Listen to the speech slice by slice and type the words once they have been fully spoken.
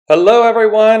Hello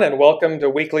everyone, and welcome to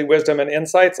Weekly Wisdom and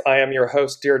Insights. I am your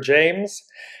host, Dear James,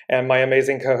 and my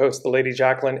amazing co-host, the Lady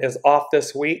Jaclyn, is off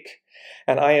this week.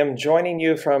 And I am joining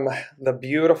you from the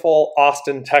beautiful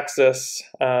Austin, Texas.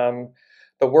 The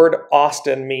word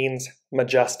Austin means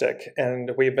majestic,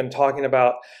 and we've been talking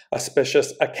about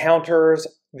auspicious encounters,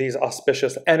 these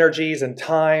auspicious energies and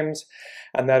times,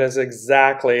 and that is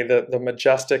exactly the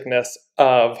majesticness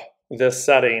of this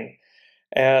setting.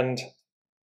 And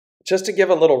just to give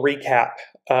a little recap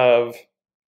of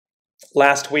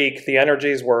last week, the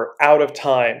energies were out of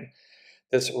time.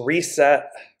 This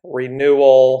reset,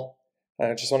 renewal,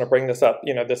 and I just want to bring this up,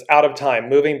 this out of time,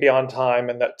 moving beyond time,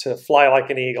 and that to fly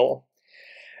like an eagle.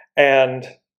 And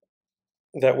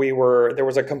that there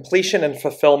was a completion and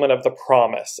fulfillment of the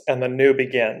promise, and the new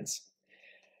begins.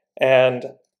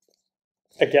 And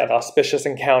again, auspicious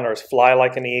encounters, fly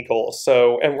like an eagle.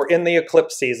 And we're in the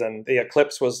eclipse season. The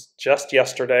eclipse was just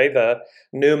yesterday. The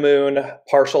new moon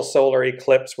partial solar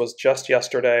eclipse was just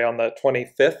yesterday on the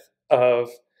 25th of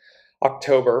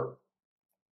October.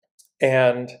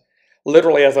 And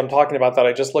literally, as I'm talking about that,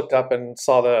 I just looked up and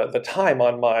saw the time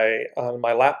on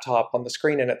my laptop on the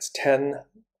screen, and it's 10:01,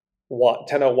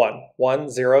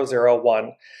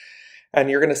 1001. And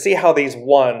you're going to see how these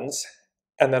ones,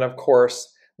 and then of course,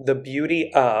 the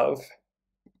beauty of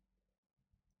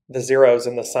the zeros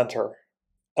in the center,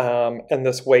 and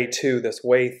this way to, this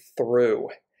way through.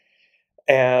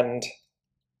 And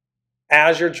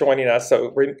as you're joining us,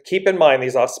 so keep in mind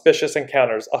these auspicious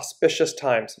encounters, auspicious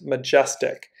times,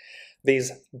 majestic,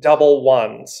 these double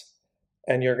ones,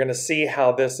 and you're going to see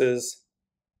how this is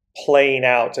playing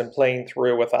out and playing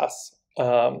through with us.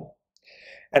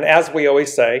 And as we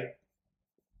always say,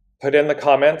 put in the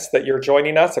comments that you're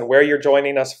joining us and where you're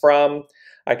joining us from.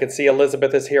 I can see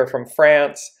Elizabeth is here from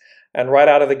France. And right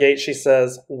out of the gate, she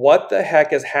says, what the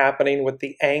heck is happening with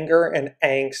the anger and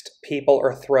angst people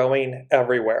are throwing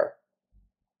everywhere?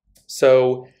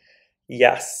 So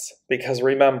yes, because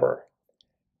remember,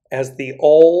 as the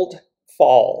old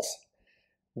falls,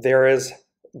 there is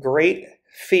great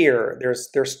fear.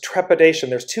 There's trepidation.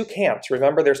 There's two camps.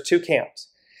 Remember, there's two camps.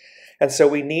 And so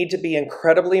we need to be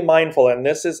incredibly mindful, and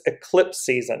this is eclipse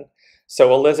season.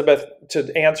 So Elizabeth,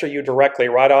 to answer you directly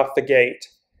right off the gate,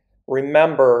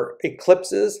 remember,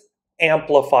 eclipses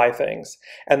amplify things.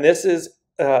 And this is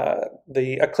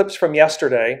the eclipse from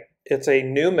yesterday. It's a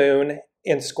new moon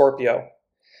in Scorpio.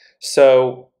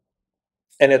 So,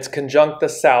 and it's conjunct the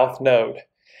south node.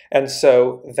 And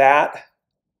so that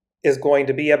is going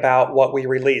to be about what we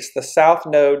release. The south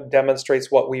node demonstrates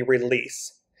what we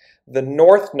release. The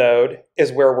north node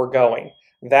is where we're going.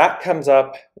 That comes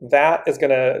up, that is going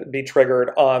to be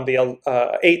triggered on the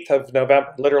 8th of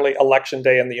November, literally election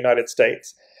day in the United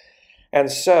States.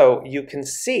 And so you can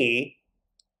see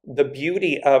the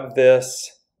beauty of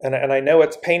this, and I know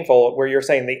it's painful where you're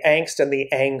saying the angst and the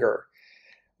anger.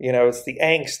 It's the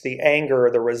angst, the anger,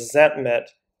 the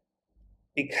resentment,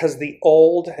 because the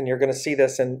old, and you're going to see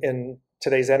this in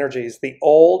today's energies, the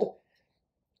old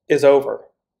is over.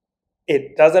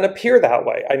 It doesn't appear that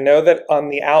way. I know that on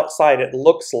the outside it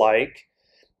looks like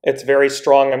it's very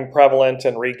strong and prevalent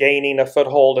and regaining a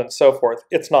foothold and so forth.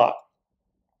 It's not.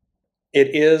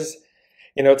 It is,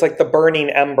 it's like the burning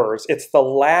embers. It's the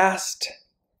last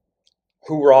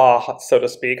hurrah, so to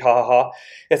speak, ha ha ha.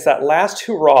 It's that last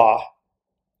hurrah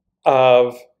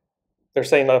of, they're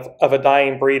saying of a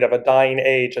dying breed, of a dying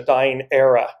age, a dying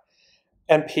era.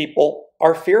 And people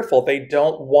are fearful. They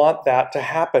don't want that to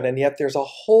happen. And yet there's a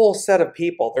whole set of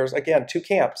people. There's, again, two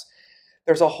camps.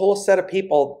 There's a whole set of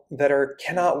people that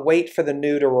cannot wait for the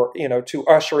new to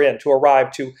usher in, to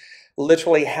arrive, to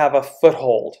literally have a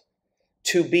foothold,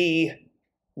 to be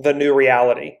the new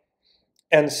reality.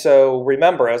 And so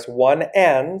remember, as one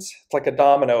ends, it's like a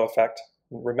domino effect.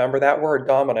 Remember that word,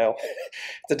 domino.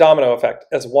 It's a domino effect.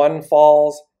 As one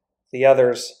falls, the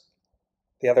others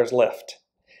lift.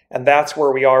 And that's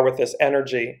where we are with this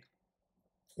energy.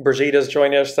 Brigitta's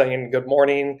joining us saying, good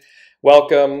morning,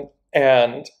 welcome.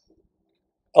 And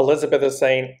Elizabeth is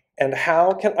saying, and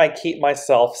how can I keep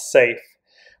myself safe?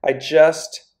 I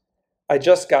just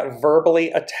got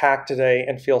verbally attacked today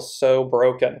and feel so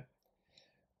broken.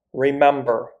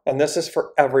 Remember, and this is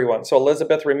for everyone. So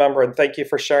Elizabeth, remember, and thank you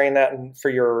for sharing that and for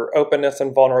your openness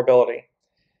and vulnerability.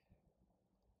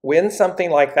 When something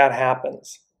like that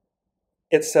happens,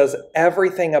 it says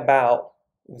everything about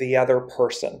the other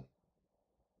person.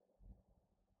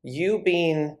 You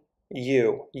being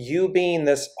you being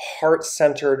this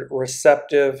heart-centered,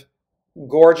 receptive,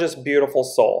 gorgeous, beautiful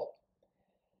soul.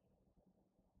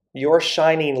 You're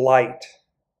shining light.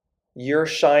 You're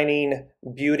shining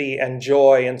beauty and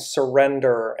joy and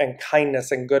surrender and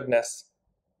kindness and goodness.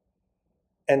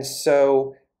 And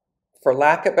so, for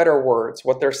lack of better words,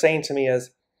 what they're saying to me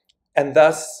is, and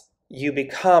thus you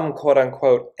become, quote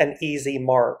unquote, an easy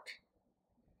mark.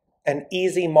 An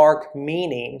easy mark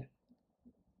meaning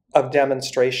of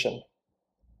demonstration,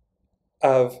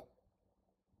 of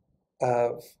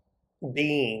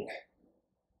being.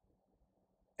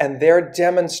 And they're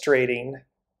demonstrating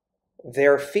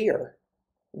their fear,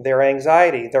 their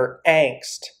anxiety, their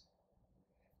angst.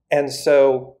 And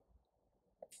so,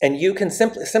 and you can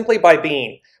simply by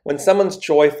being, when someone's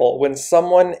joyful, when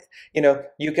someone,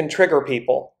 you can trigger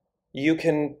people. You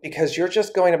can, because you're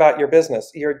just going about your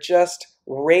business. You're just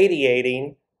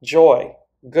radiating joy,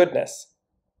 goodness.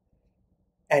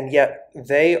 And yet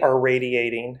they are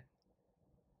radiating.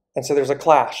 And so there's a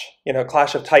clash,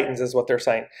 clash of titans is what they're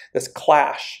saying. This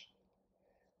clash.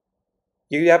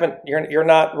 You're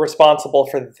not responsible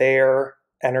for their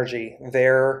energy,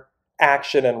 their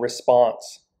action and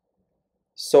response.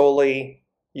 Solely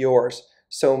yours.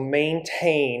 So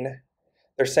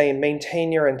they're saying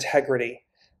maintain your integrity,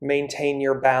 maintain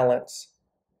your balance,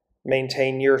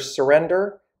 maintain your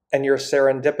surrender and your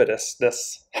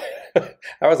serendipitousness. That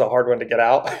was a hard one to get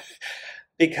out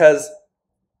because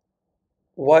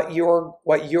what you're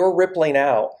rippling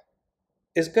out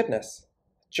is goodness,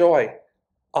 joy,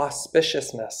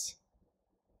 auspiciousness.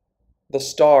 The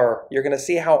star, you're going to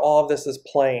see how all of this is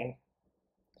playing.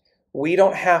 We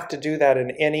don't have to do that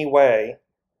in any way.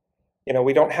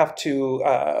 We don't have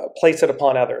to place it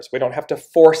upon others. We don't have to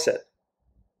force it.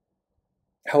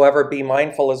 However, be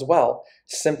mindful as well,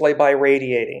 simply by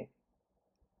radiating.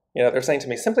 They're saying to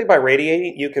me, simply by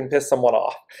radiating, you can piss someone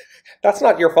off. That's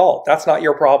not your fault. That's not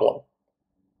your problem.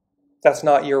 That's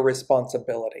not your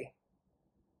responsibility.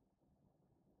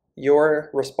 Your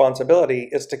responsibility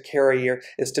is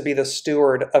to be the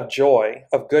steward of joy,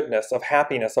 of goodness, of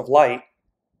happiness, of light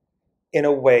in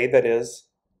a way that is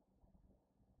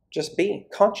just be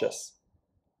conscious.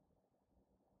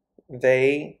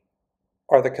 They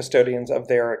are the custodians of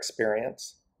their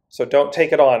experience. So don't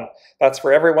take it on. That's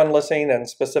for everyone listening and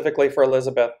specifically for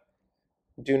Elizabeth.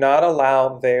 Do not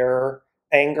allow their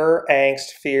anger,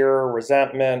 angst, fear,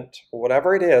 resentment,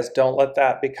 whatever it is, don't let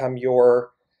that become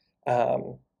your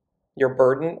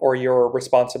burden or your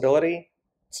responsibility.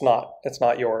 It's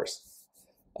not yours.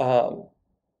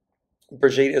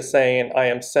 Brigitte is saying,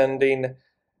 I'm feeling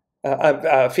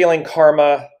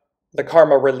the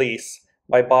karma release.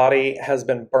 My body has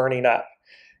been burning up.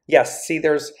 Yes, see,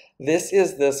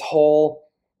 this whole,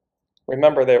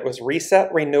 remember that it was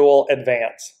reset, renewal,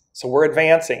 advance. So we're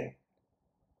advancing.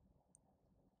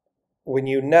 When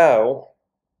you know,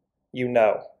 you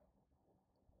know.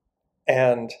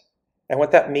 And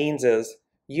what that means is,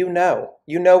 you know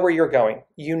where you're going.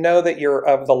 You know that you're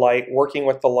of the light, working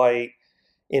with the light,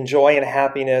 in joy and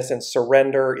happiness and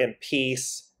surrender and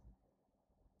peace.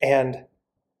 And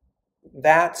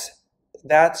that's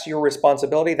your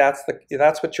responsibility. That's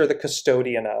what you're the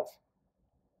custodian of.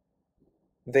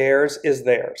 Theirs is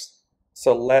theirs.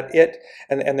 So let it,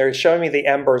 and they're showing me the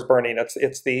embers burning.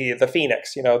 It's the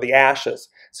phoenix, the ashes.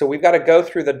 So we've got to go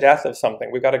through the death of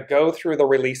something. We've got to go through the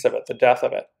release of it, the death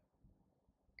of it.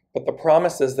 But the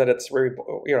promise is that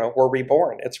we're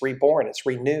reborn. It's reborn. It's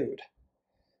renewed.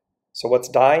 So what's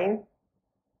dying?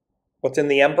 What's in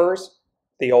the embers?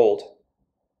 The old,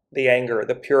 the anger,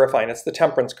 the purifying. It's the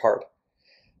temperance card.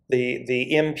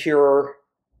 The impure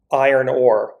iron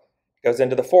ore goes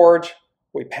into the forge.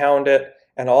 We pound it,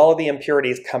 and all of the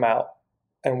impurities come out.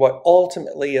 And what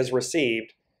ultimately is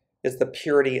received is the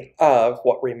purity of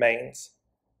what remains.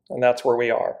 And that's where we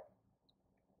are.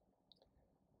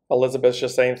 Elizabeth's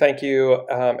just saying, thank you.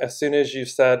 As soon as you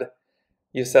said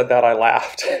that, I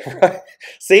laughed. Right?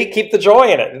 See, keep the joy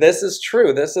in it. This is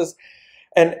true.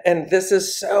 And this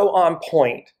is so on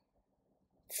point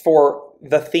for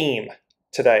the theme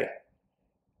today.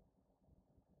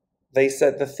 They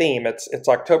said the theme, it's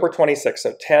October 26th,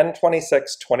 so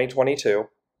 10/26/2022.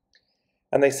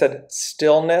 And they said,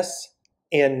 stillness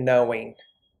in knowing.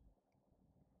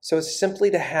 So it's simply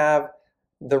to have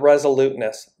the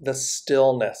resoluteness, the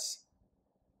stillness,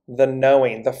 the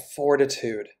knowing, the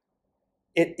fortitude.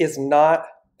 It is not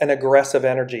an aggressive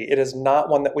energy. It is not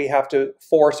one that we have to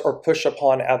force or push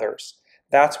upon others.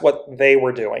 That's what they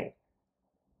were doing.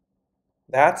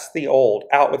 That's the old,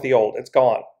 out with the old, it's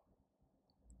gone.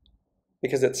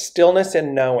 Because it's stillness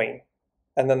in knowing.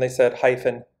 And then they said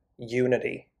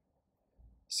unity.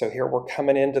 So here we're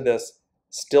coming into this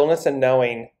stillness and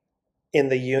knowing in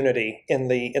the unity, in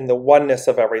the oneness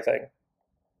of everything.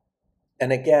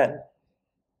 And again,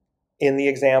 in the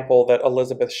example that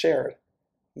Elizabeth shared,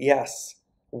 yes,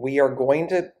 we are going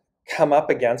to come up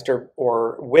against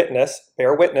or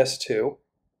bear witness to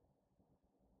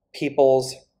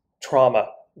people's trauma,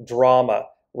 drama,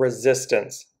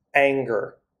 resistance,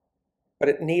 anger, but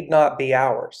it need not be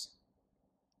ours.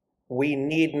 We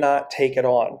need not take it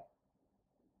on.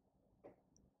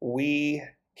 We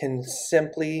can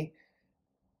simply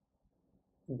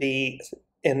be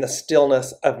in the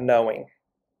stillness of knowing,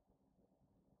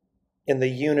 in the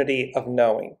unity of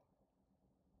knowing.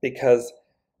 Because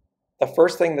the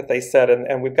first thing that they said,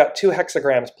 and we've got 2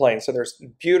 hexagrams playing, so there's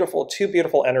two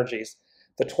beautiful energies.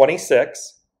 The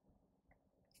 26,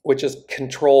 which is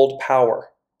controlled power,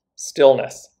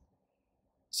 stillness.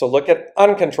 So look at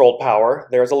uncontrolled power.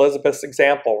 There's Elizabeth's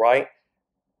example, right?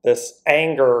 This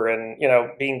anger and,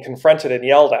 being confronted and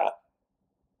yelled at.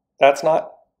 That's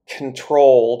not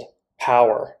controlled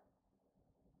power.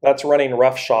 That's running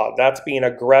roughshod. That's being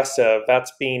aggressive.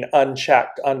 That's being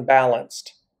unchecked,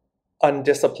 unbalanced,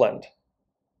 undisciplined.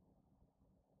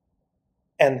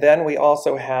 And then we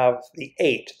also have the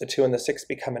 8. The 2 and the 6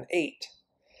 become an 8.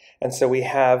 And so we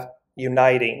have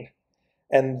uniting.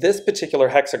 And this particular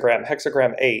hexagram,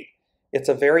 hexagram 8, it's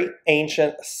a very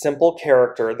ancient, simple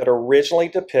character that originally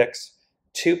depicts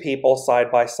 2 people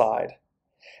side by side.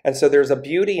 And so there's a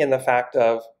beauty in the fact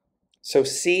of, so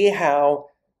see how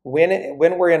when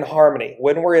we're in harmony,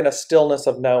 when we're in a stillness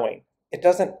of knowing,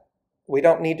 we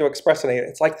don't need to express anything.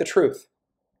 It's like the truth.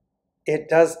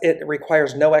 It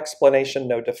requires no explanation,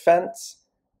 no defense.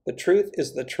 The truth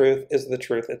is the truth is the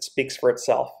truth. It speaks for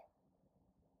itself.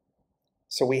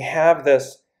 So we have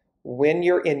this, when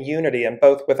you're in unity, and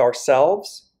both with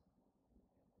ourselves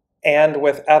and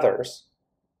with others,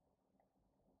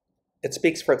 it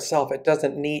speaks for itself. It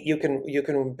doesn't need, you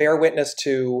can bear witness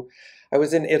to, I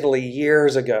was in Italy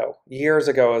years ago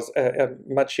as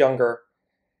much younger,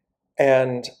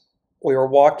 and we were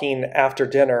walking after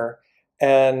dinner,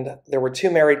 and there were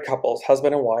 2 married couples,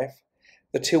 husband and wife.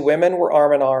 The 2 women were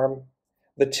arm in arm.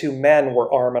 The 2 men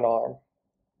were arm in arm.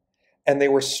 And they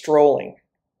were strolling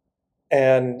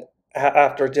and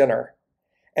after dinner.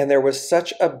 And there was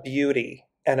such a beauty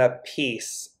and a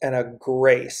peace and a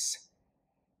grace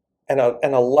and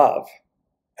a love.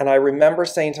 And I remember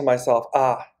saying to myself,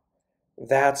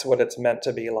 that's what it's meant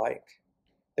to be like.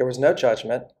 There was no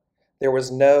judgment. It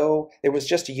was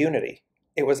just unity.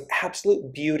 It was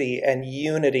absolute beauty and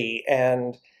unity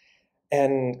and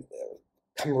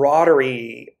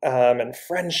camaraderie and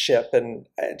friendship and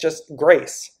just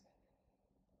grace.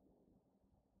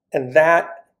 And that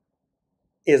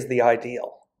is the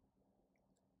ideal.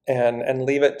 And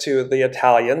leave it to the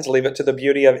Italians, leave it to the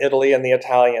beauty of Italy and the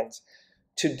Italians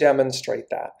to demonstrate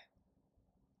that.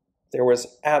 There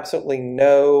was absolutely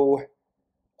no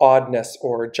oddness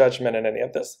or judgment in any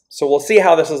of this. So we'll see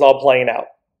how this is all playing out.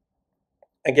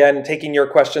 Again, taking your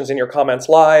questions and your comments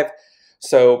live.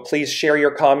 So please share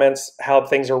your comments, how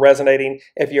things are resonating.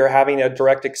 If you're having a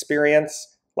direct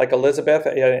experience like Elizabeth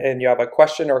and you have a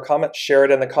question or a comment, share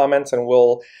it in the comments and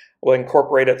we'll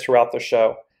incorporate it throughout the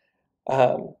show.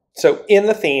 So in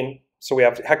the theme, so we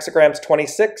have hexagrams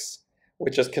 26,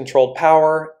 which is controlled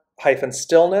power -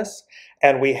 stillness,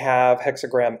 and we have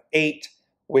hexagram 8,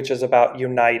 which is about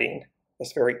uniting,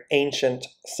 this very ancient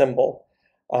symbol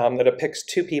that depicts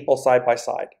 2 people side by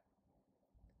side.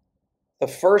 The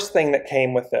first thing that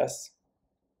came with this,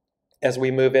 as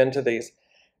we move into these,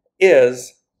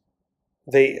 is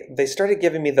they started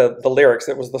giving me the lyrics.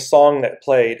 It was the song that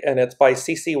played, and it's by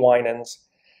CECE WINANS,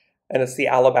 and it's the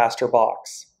Alabaster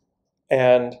Box.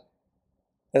 And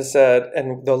it said,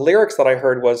 and the lyrics that I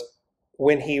heard was,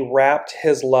 when he wrapped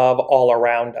his love all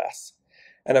around us.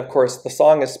 And of course, the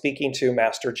song is speaking to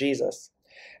Master Jesus.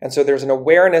 And so there's an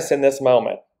awareness in this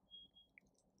moment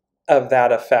of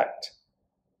that effect,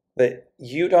 that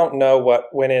you don't know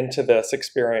what went into this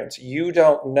experience. You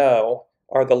don't know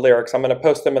are the lyrics. I'm going to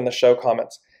post them in the show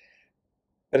comments.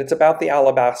 But it's about the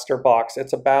alabaster box.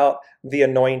 It's about the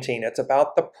anointing. It's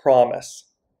about the promise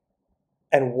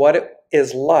and what it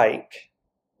is like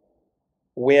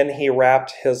when he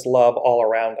wrapped his love all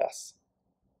around us.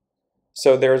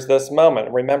 So there's this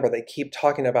moment. Remember, they keep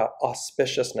talking about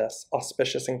auspiciousness,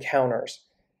 auspicious encounters.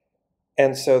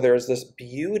 And so there's this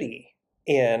beauty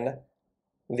in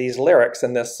these lyrics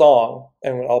in this song.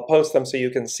 And I'll post them so you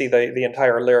can see the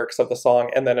entire lyrics of the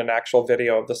song and then an actual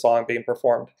video of the song being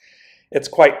performed. It's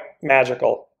quite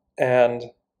magical.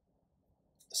 And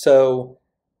so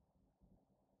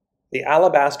the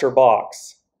alabaster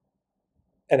box,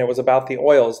 and it was about the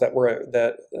oils that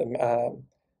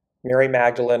Mary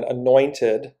Magdalene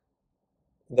anointed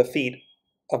the feet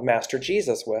of Master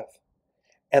Jesus with,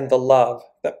 and the love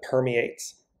that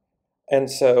permeates. And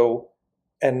so,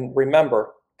 and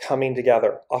remember, coming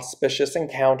together, auspicious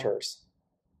encounters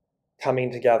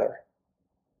coming together.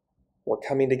 We're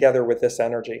coming together with this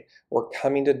energy. We're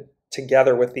coming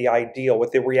together with the ideal,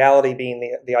 with the reality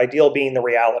being the ideal being the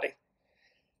reality.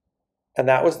 And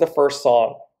that was the first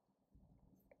song.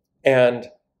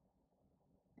 And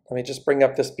let me just bring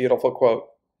up this beautiful quote.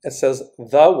 It says,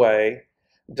 "The way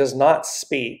does not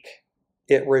speak,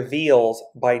 it reveals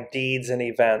by deeds and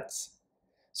events."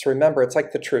 So remember, it's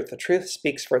like the truth. The truth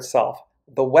speaks for itself.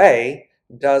 The way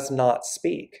does not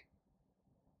speak.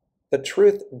 The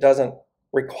truth doesn't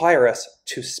require us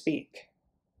to speak.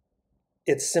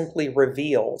 It simply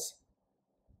reveals.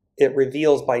 It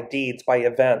reveals by deeds, by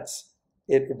events.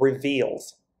 It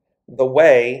reveals. The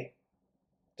way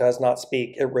does not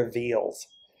speak, it reveals.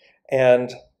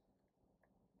 And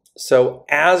so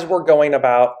as we're going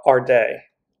about our day,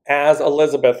 as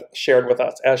Elizabeth shared with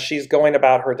us, as she's going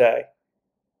about her day,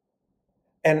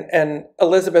 and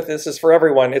Elizabeth, this is for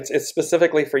everyone. It's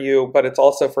specifically for you, but it's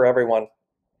also for everyone.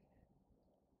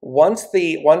 Once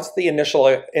the initial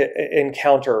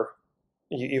encounter,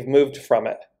 you've moved from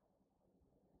it,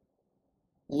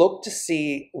 look to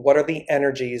see what are the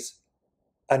energies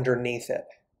underneath it,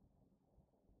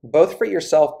 both for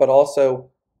yourself, but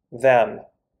also them.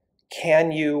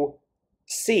 Can you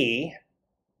see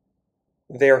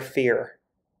their fear?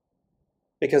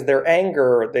 Because their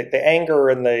anger, the anger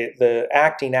and the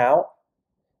acting out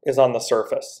is on the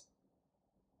surface.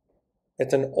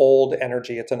 It's an old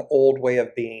energy. It's an old way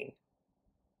of being.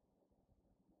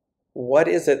 What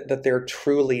is it that they're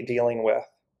truly dealing with?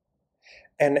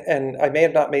 And I may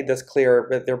have not made this clear,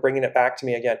 but they're bringing it back to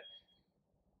me again.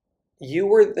 You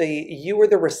were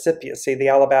the recipient, say the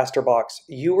alabaster box.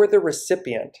 You were the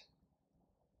recipient.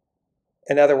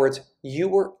 In other words, you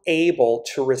were able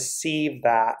to receive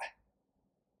that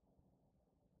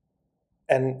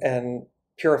and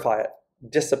purify it,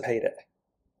 dissipate it,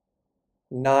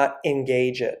 not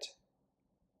engage it,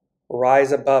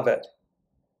 rise above it.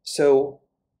 So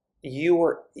you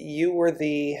were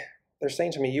they're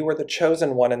saying to me, you were the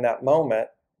chosen one in that moment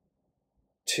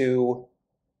to,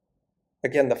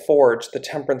 again, the forge, the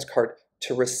temperance card,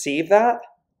 to receive that,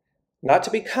 not to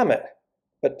become it,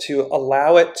 but to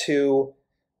allow it to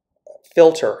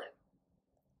filter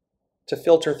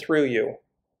through you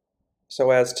so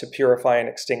as to purify and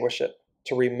extinguish it,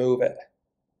 to remove it.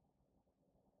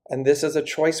 And this is a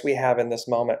choice we have in this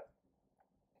moment.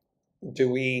 Do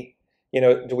we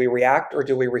react or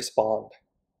do we respond?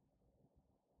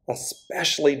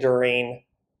 Especially during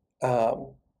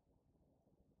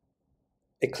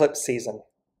eclipse season.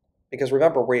 Because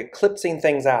remember, we're eclipsing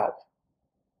things out.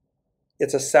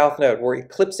 It's a south node. We're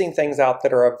eclipsing things out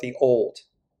that are of the old.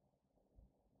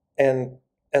 And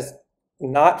as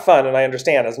not fun, and I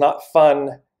understand, as not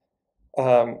fun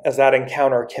as that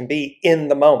encounter can be in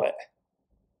the moment,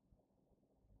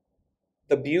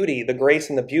 the beauty, the grace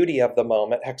and the beauty of the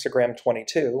moment, hexagram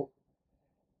 22,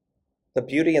 the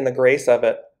beauty and the grace of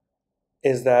it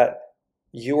is that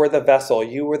you were the vessel,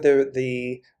 you were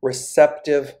the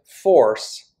receptive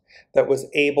force that was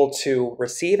able to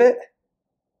receive it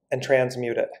and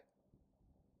transmute it.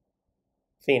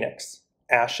 Phoenix,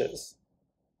 ashes,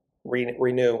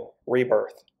 renew,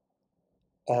 rebirth.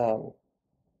 In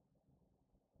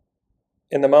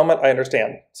the moment, I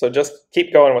understand. So just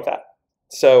keep going with that.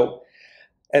 So,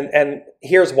 and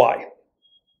here's why.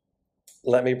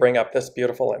 Let me bring up this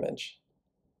beautiful image.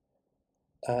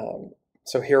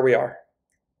 So here we are.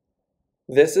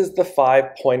 This is the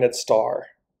 5-pointed star.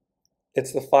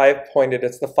 It's the 5-pointed,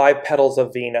 it's the 5 petals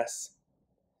of Venus.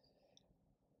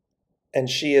 And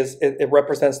she is, it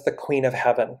represents the Queen of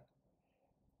Heaven.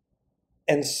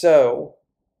 And so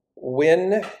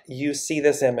when you see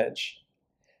this image,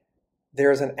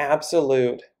 there's an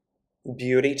absolute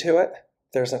beauty to it.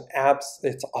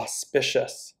 It's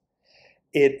auspicious.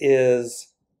 It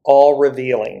is all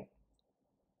revealing.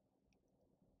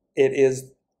 It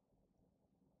is,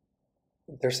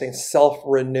 they're saying,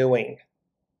 self-renewing.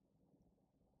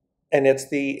 And it's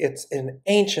an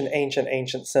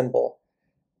ancient symbol.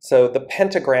 So the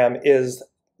pentagram is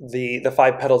the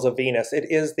 5 petals of Venus. It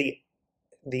is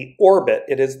the orbit.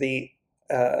 It is the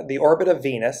orbit of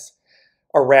Venus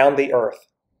around the Earth.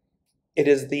 It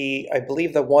is I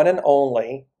believe, the one and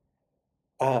only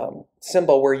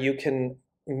symbol where you can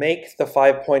make the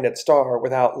 5-pointed star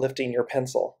without lifting your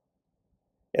pencil.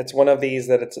 It's one of these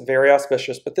that it's very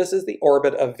auspicious, but this is the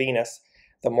orbit of Venus,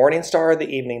 the morning star, the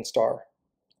evening star,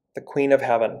 the Queen of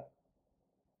Heaven.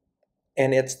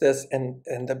 And it's this, and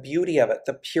the beauty of it,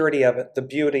 the purity of it, the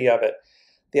beauty of it,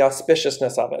 the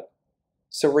auspiciousness of it.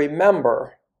 So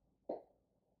remember,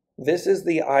 this is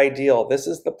the ideal, this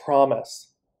is the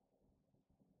promise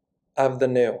of the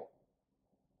new.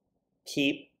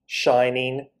 Keep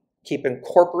shining Keep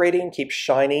incorporating, keep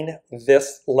shining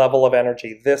this level of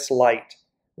energy, this light,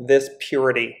 this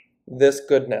purity, this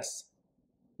goodness,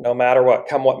 no matter what,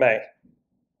 come what may,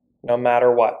 no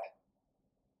matter what.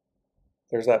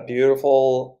 There's that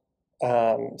beautiful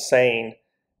saying,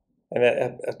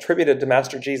 and attributed to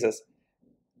Master Jesus,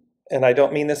 and I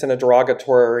don't mean this in a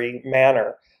derogatory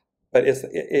manner, but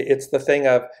it's the thing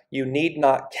of, you need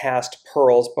not cast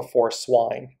pearls before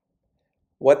swine.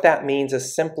 What that means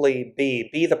is simply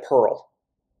be the pearl.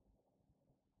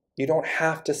 You don't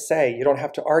have to say, you don't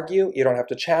have to argue, you don't have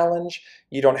to challenge,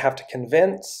 you don't have to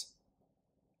convince.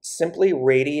 Simply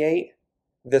radiate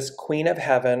this Queen of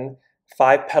Heaven,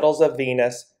 5 petals of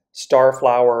Venus,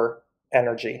 starflower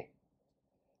energy.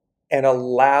 And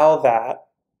allow that,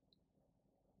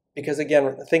 because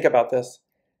again, think about this.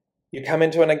 You come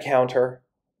into an encounter,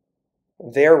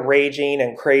 they're raging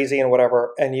and crazy and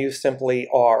whatever, and you simply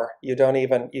are. You don't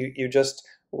even, you just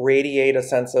radiate a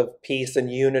sense of peace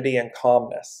and unity and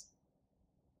calmness.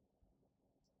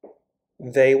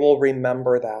 They will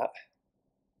remember that.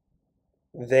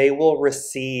 They will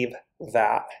receive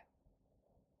that.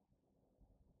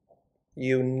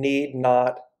 You need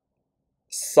not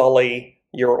sully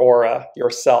your aura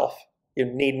yourself. You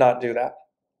need not do that.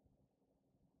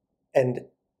 And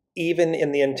even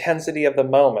in the intensity of the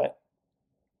moment,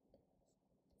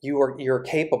 you're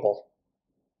capable.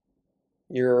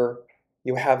 You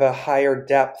have a higher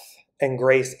depth and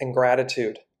grace and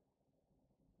gratitude.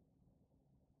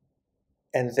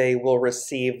 And they will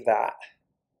receive that.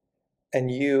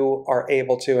 And you are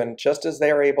able to, and just as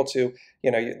they are able to,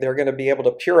 they're going to be able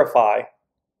to purify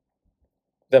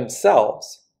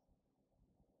themselves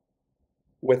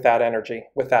with that energy,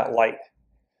 with that light.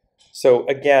 So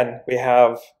again, we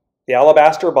have the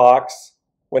alabaster box,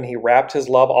 when he wrapped his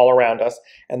love all around us,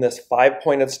 and this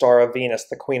 5-pointed star of Venus,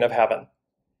 the Queen of Heaven.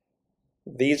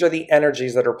 These are the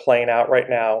energies that are playing out right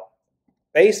now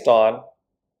based on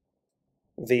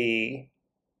the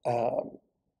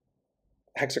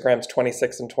hexagrams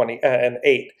 26 and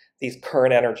 8, these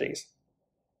current energies.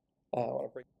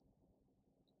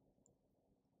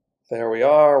 There we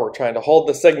are. We're trying to hold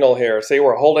the signal here. See,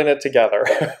 we're holding it together.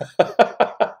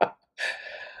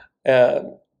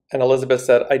 And Elizabeth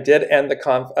said, I did end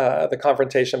the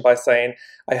confrontation by saying,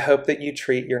 I hope that you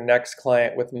treat your next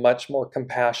client with much more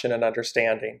compassion and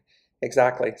understanding.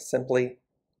 Exactly. Simply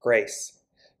grace.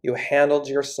 You handled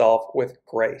yourself with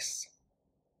grace.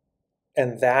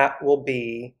 And that will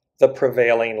be the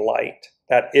prevailing light.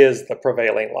 That is the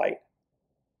prevailing light.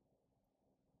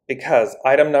 Because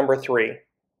item number 3,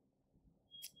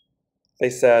 they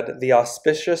said, the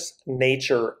auspicious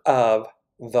nature of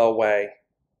the way.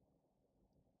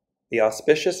 The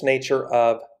auspicious nature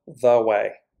of the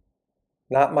way.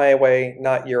 Not my way,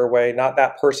 not your way, not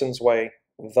that person's way,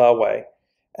 the way.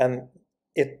 And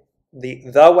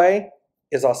the way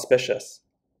is auspicious.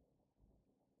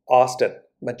 Austin,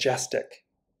 majestic.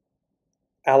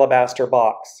 Alabaster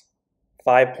box,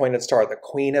 5-pointed star, the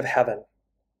Queen of Heaven.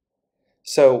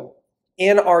 So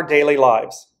in our daily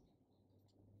lives,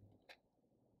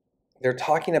 they're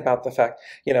talking about the fact,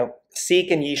 seek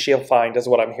and ye shall find is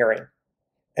what I'm hearing.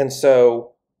 And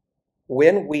so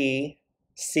when we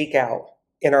seek out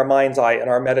in our mind's eye, in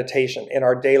our meditation, in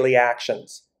our daily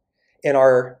actions, in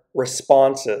our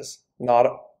responses, not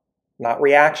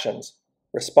reactions,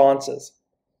 responses,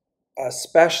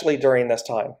 especially during this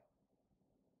time,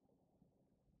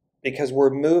 because we're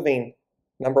moving,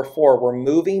 number 4, we're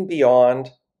moving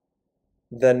beyond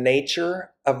the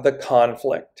nature of the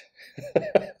conflict.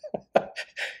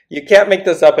 You can't make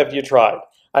this up if you tried.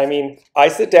 I mean, I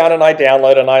sit down and I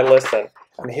download and I listen.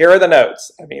 And here are the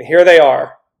notes. I mean, here they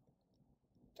are.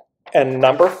 And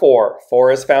number 4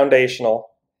 is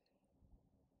foundational.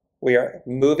 We are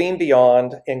moving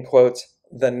beyond, in quotes,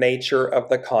 the nature of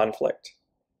the conflict.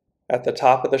 At the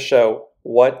top of the show,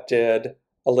 what did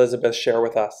Elizabeth share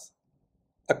with us?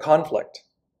 A conflict,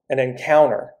 an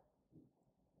encounter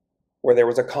where there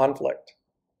was a conflict.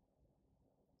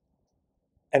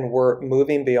 And we're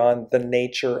moving beyond the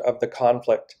nature of the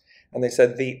conflict. And they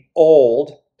said the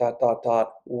old ...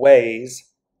 ways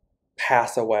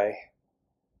pass away.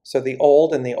 So the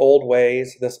old and the old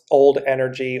ways, this old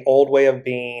energy, old way of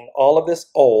being, all of this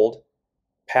old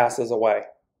passes away.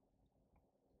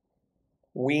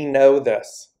 We know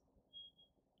this.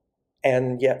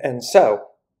 And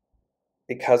so,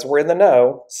 because we're in the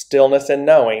know, stillness in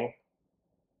knowing,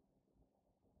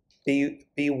 be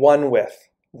one with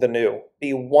the new.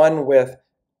 Be one with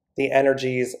the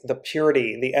energies, the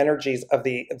purity, the energies of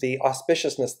the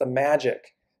auspiciousness, the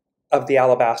magic of the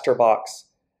alabaster box,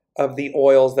 of the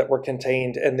oils that were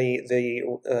contained, and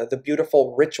the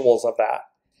beautiful rituals of that.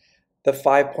 the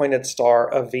five-pointed star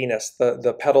of Venus,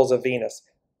 the petals of Venus,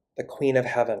 the Queen of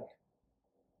Heaven.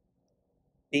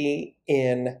 Be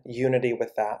in unity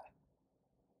with that.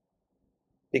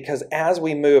 Because as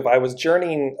we move, I was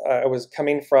journeying, I was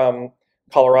coming from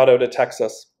Colorado to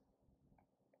Texas,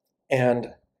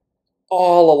 and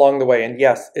all along the way, and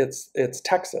yes, it's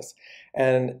Texas,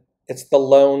 and it's the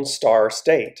Lone Star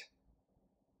State.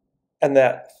 And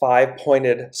that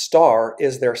five-pointed star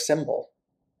is their symbol.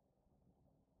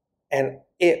 And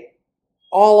it,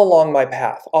 all along my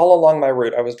path, all along my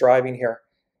route, I was driving here,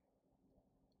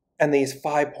 and these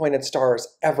five-pointed stars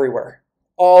everywhere,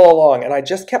 all along. And I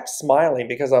just kept smiling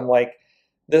because I'm like,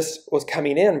 this was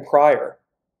coming in prior.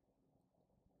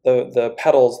 The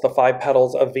petals, the five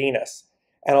petals of Venus.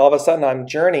 And all of a sudden I'm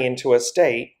journeying to a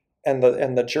state, and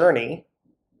the journey,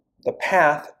 the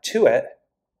path to it,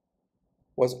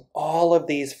 was all of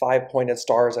these five-pointed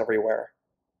stars everywhere.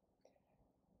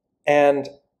 And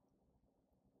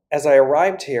as I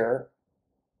arrived here,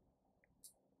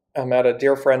 I'm at a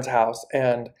dear friend's house,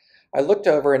 and I looked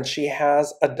over, and she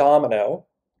has a domino,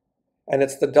 and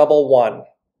it's the double one.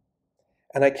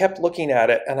 And I kept looking at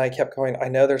it, and I kept going, I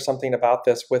know there's something about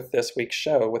this with this week's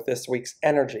show, with this week's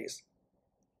energies.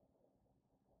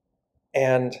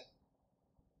 And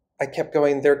I kept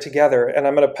going, they're together. And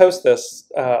I'm going to post this.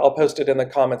 I'll post it in the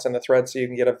comments in the thread so you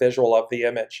can get a visual of the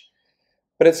image.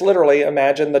 But it's literally,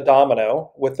 imagine the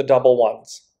domino with the double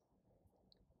ones.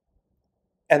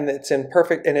 And it's in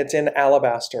perfect, and it's in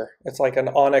alabaster. It's like an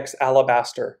onyx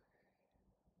alabaster.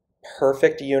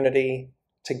 Perfect unity,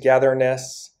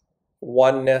 togetherness,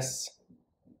 oneness.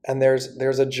 And there's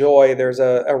a joy, there's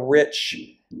a rich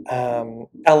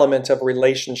element of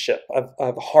relationship,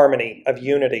 of harmony, of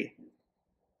unity.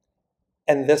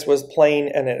 And this was plain,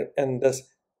 and this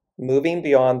moving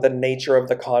beyond the nature of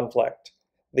the conflict.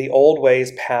 The old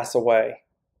ways pass away.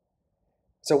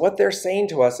 So what they're saying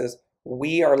to us is,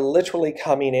 we are literally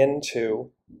coming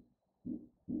into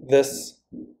this,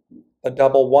 the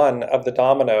double one of the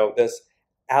domino, this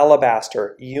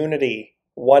alabaster, unity,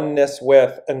 oneness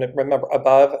with, and remember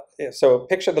above, so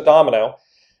picture the domino,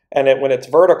 and when it's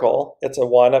vertical, it's a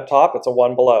one up top, it's a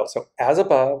one below. So as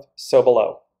above, so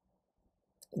below.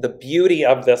 The beauty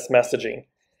of this messaging.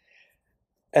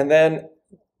 And then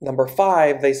number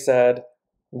 5, they said,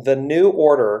 the new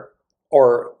order,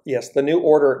 or yes, the new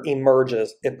order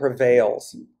emerges, it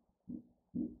prevails.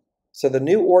 So the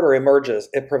new order emerges,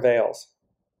 it prevails.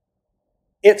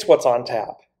 It's what's on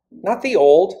tap, not the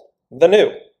old, the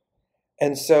new.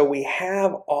 And so we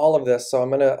have all of this. So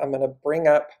I'm gonna bring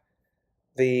up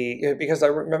because I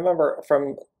remember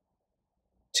from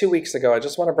 2 weeks ago, I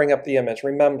just want to bring up the image.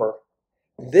 Remember,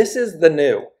 this is the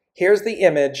new. Here's the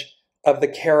image of the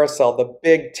carousel, the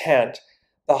big tent,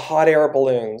 the hot air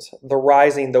balloons, the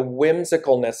rising, the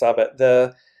whimsicalness of it,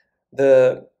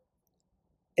 the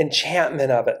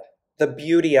enchantment of it, the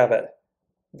beauty of it,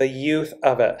 the youth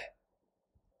of it,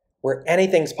 where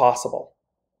anything's possible.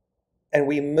 And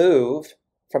we move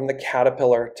from the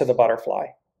caterpillar to the butterfly.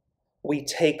 We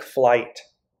take flight.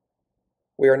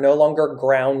 We are no longer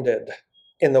grounded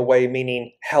in the way,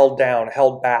 meaning held down,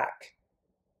 held back.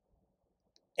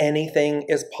 Anything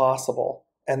is possible,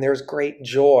 and there's great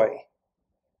joy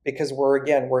because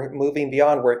we're moving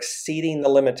beyond, we're exceeding the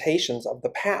limitations of the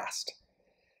past.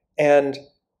 And,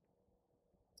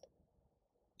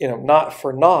 not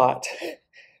for naught,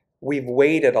 we've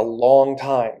waited a long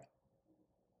time.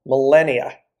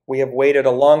 Millennia, we have waited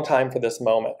a long time for this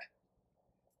moment.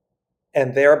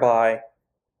 And thereby,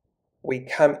 we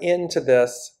come into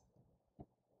this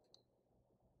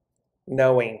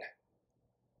knowing,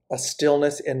 a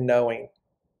stillness in knowing,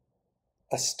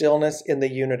 a stillness in the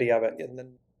unity of it.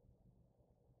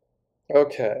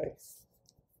 Okay.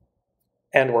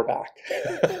 And we're back.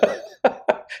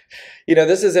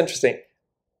 This is interesting.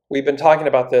 We've been talking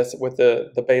about this with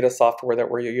the beta software that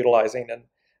we're utilizing, and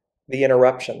the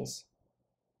interruptions,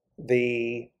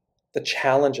 the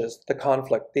challenges, the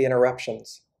conflict, the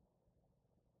interruptions.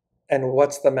 And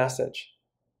what's the message?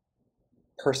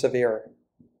 Persevere.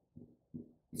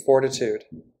 Fortitude.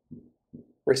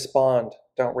 Respond,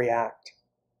 don't react.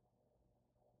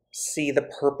 See the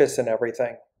purpose in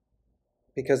everything,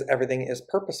 because everything is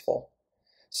purposeful.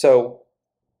 So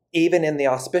even in the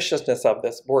auspiciousness of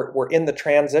this, we're in the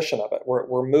transition of it.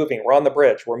 We're moving, we're on the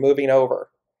bridge, we're moving over.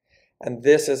 And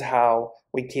this is how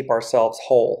we keep ourselves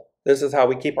whole. This is how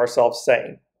we keep ourselves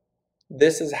sane.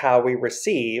 This is how we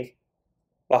receive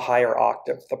the higher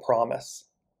octave, the promise,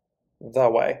 the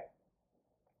way.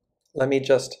 Let me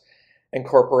just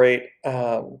incorporate,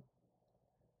 I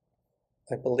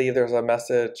believe there's a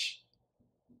message.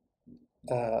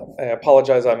 I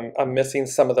apologize, I'm missing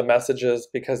some of the messages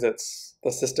because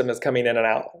the system is coming in and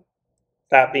out.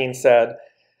 That being said,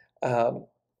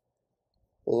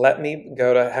 let me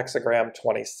go to hexagram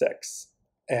 26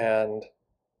 and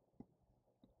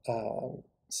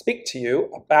speak to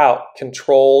you about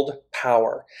controlled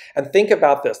power. And think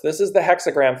about this. This is the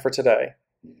hexagram for today.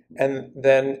 And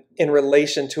then in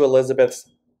relation to Elizabeth's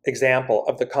example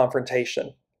of the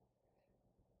confrontation,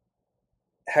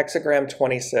 hexagram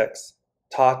 26,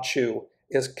 Ta Chu,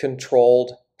 is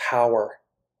controlled power,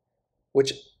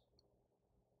 which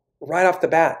right off the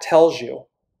bat tells you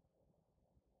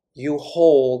you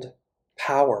hold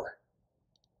power.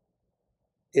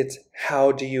 It's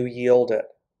how do you yield it?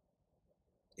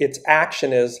 Its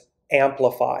action is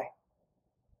amplify.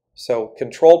 So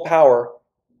controlled power,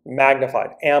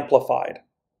 magnified, amplified.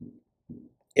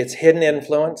 Its hidden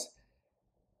influence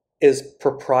is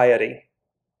propriety,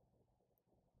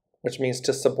 which means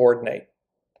to subordinate.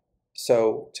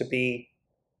 So to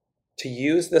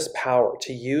use this power,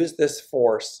 to use this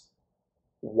force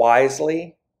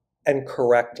wisely and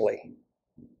correctly.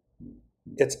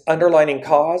 Its underlining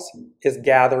cause is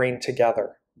gathering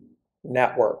together,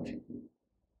 network.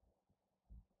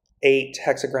 8,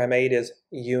 hexagram 8 is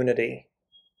unity,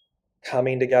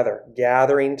 coming together,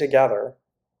 gathering together,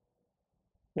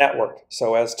 network,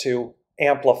 so as to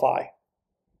amplify.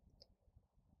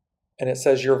 And it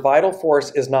says your vital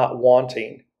force is not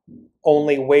wanting,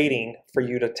 only waiting for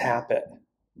you to tap it.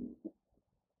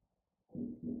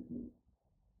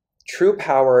 True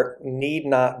power need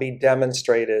not be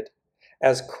demonstrated,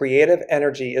 as creative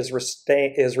energy is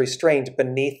restrained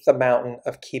beneath the mountain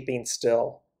of keeping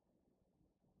still.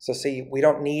 So see, we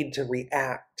don't need to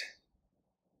react,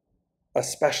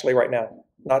 especially right now.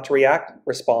 Not to react,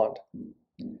 respond.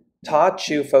 Ta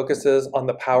Chu focuses on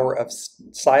the power of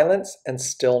silence and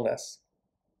stillness.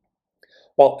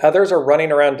 While others are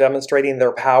running around demonstrating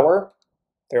their power,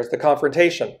 there's the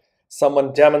confrontation.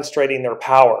 Someone demonstrating their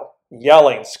power,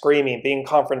 yelling, screaming, being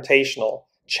confrontational,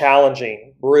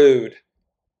 challenging, rude,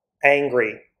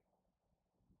 angry.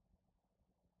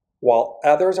 While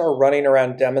others are running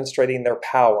around demonstrating their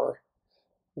power,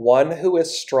 one who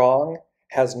is strong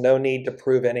has no need to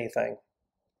prove anything.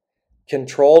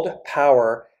 Controlled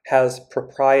power has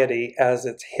propriety as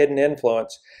its hidden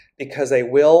influence because a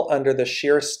will under the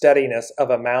sheer steadiness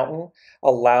of a mountain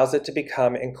allows it to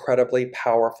become incredibly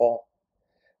powerful.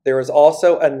 There is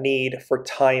also a need for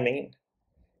timing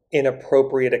in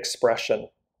appropriate expression.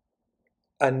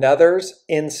 Another's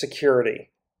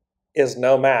insecurity is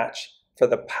no match for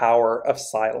the power of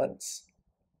silence.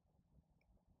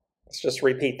 Let's just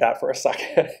repeat that for a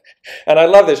second. And I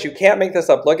love this. You can't make this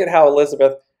up. Look at how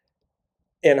Elizabeth,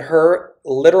 in her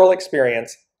literal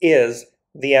experience, is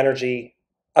the energy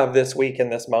of this week in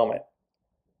this moment.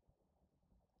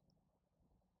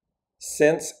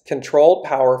 Since controlled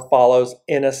power follows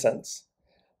innocence,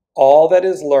 all that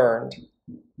is learned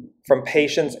from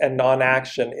patience and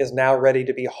non-action is now ready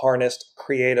to be harnessed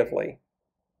creatively.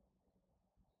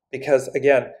 Because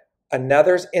again,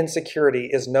 another's insecurity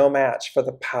is no match for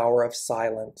the power of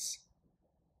silence.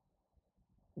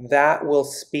 That will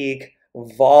speak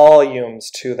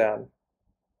volumes to them.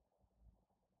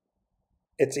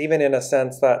 It's even in a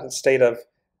sense that state of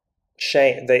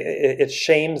shame. It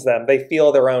shames them. They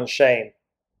feel their own shame.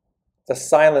 The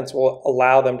silence will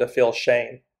allow them to feel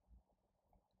shame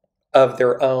of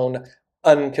their own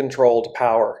uncontrolled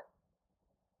power.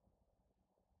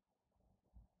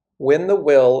 When the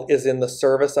will is in the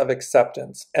service of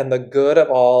acceptance and the good of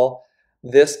all,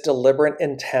 this deliberate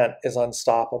intent is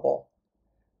unstoppable.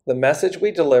 The message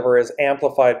we deliver is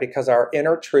amplified because our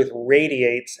inner truth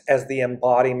radiates as the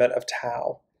embodiment of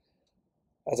Tao.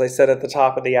 As I said at the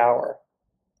top of the hour,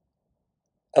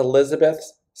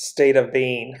 Elizabeth's state of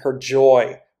being, her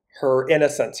joy, her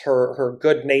innocence, her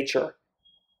good nature,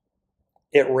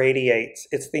 it radiates.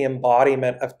 It's the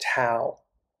embodiment of Tao.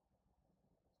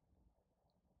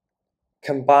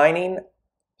 Combining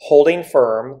holding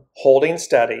firm, holding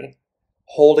steady,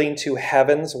 holding to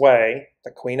heaven's way,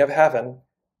 the Queen of Heaven,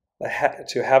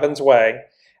 to heaven's way,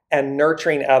 and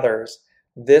nurturing others,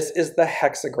 this is the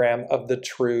hexagram of the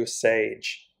true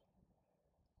sage.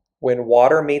 When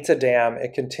water meets a dam,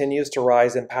 it continues to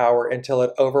rise in power until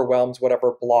it overwhelms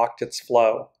whatever blocked its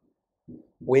flow.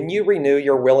 When you renew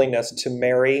your willingness to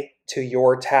marry to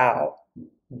your Tao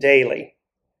daily,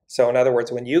 so in other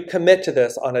words, when you commit to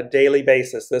this on a daily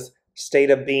basis, this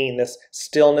state of being, this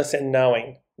stillness in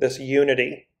knowing, this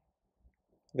unity,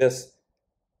 the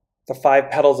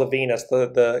 5 petals of Venus,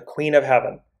 the Queen of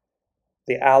Heaven,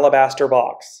 the alabaster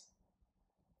box,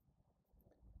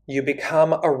 you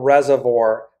become a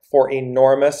reservoir for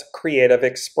enormous creative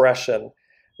expression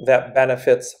that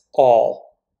benefits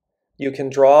all. You can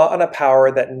draw on a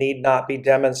power that need not be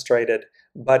demonstrated,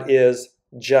 but is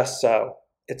just so.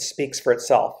 It speaks for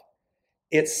itself.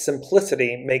 Its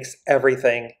simplicity makes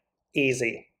everything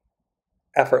easy,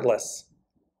 effortless.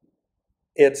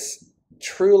 It's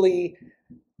truly,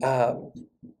 and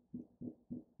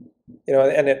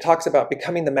it talks about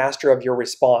becoming the master of your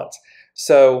response.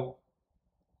 So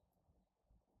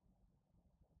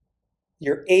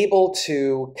you're able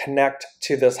to connect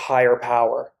to this higher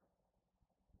power,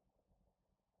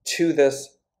 to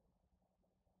this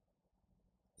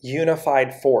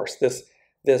unified force,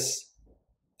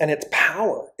 and its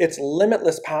power, its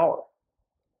limitless power.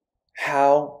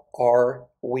 How are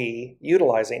we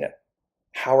utilizing it?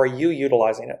 How are you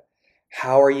utilizing it?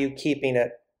 How are you keeping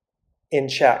it in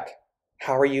check?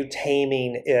 How are you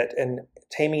taming it? And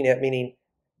taming it meaning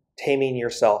taming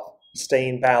yourself,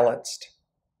 staying balanced.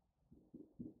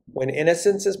 When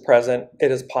innocence is present,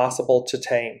 it is possible to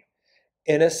tame.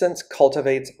 Innocence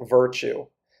cultivates virtue,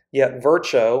 yet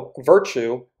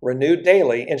virtue renewed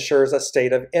daily ensures a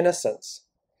state of innocence.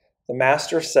 The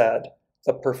Master said,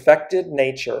 the perfected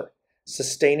nature,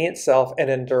 sustaining itself and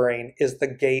enduring, is the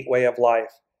gateway of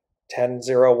life.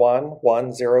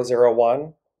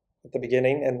 1001 at the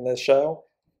beginning in the show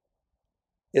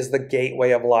is the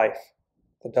gateway of life.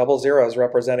 The double zeros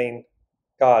representing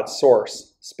God,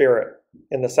 source, spirit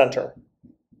in the center.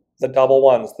 The double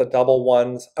ones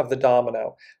of the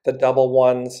domino, the double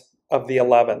ones of the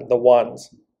 11, the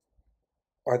ones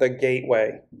are the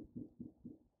gateway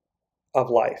of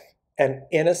life. An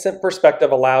innocent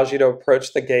perspective allows you to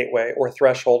approach the gateway or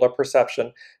threshold of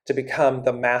perception to become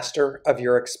the master of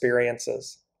your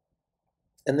experiences.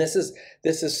 And this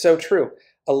is so true.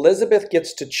 Elizabeth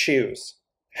gets to choose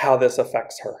how this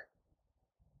affects her.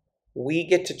 We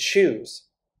get to choose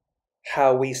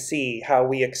how we see, how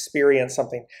we experience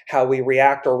something, how we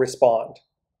react or respond,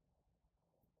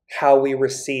 how we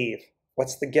receive.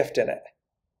 What's the gift in it?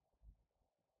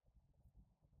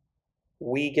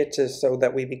 We get to, so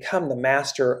that we become the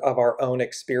master of our own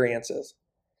experiences.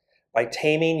 By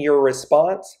taming your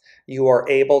response, you are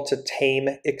able to tame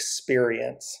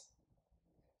experience.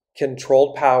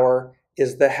 Controlled power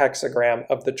is the hexagram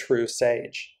of the true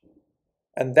sage.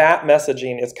 And that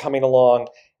messaging is coming along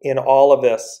in all of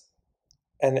this.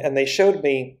 And they showed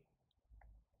me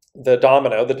the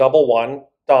domino, the double one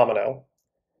domino,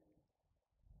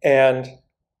 and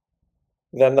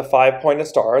then the 5-pointed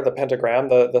star, the pentagram,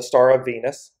 the star of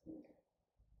Venus.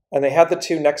 And they had the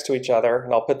two next to each other,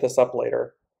 and I'll put this up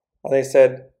later. And they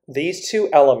said, these two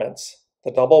elements,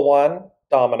 the double one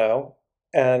domino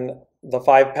and the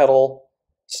 5-petal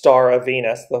star of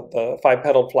Venus, the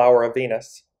 5-petaled flower of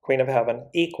Venus, Queen of Heaven,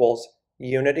 equals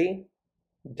unity,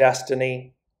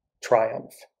 destiny,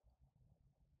 triumph.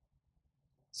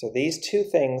 So these two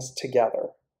things together,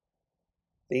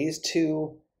 these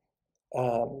two,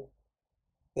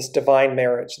 this divine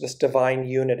marriage, this divine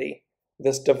unity,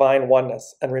 this divine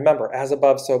oneness. And remember, as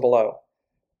above, so below.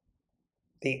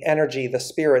 The energy, the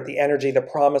spirit, the energy, the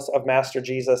promise of Master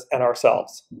Jesus and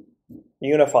ourselves.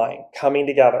 Unifying, coming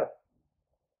together,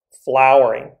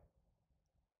 flowering.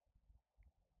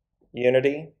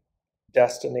 Unity,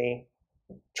 destiny,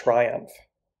 triumph.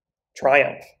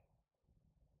 Triumph.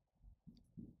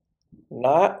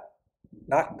 Not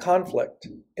conflict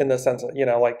in the sense of,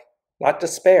 not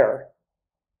despair.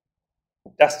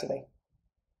 Destiny.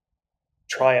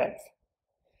 Triumph.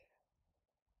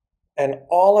 And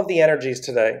all of the energies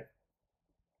today,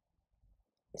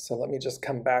 so let me just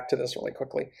come back to this really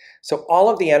quickly. So all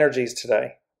of the energies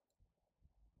today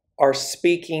are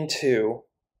speaking to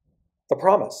the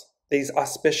promise, these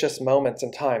auspicious moments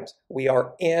and times. We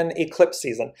are in eclipse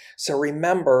season. So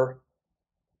remember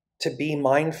to be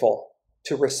mindful,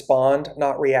 to respond,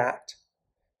 not react,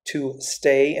 to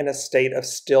stay in a state of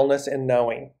stillness and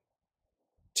knowing,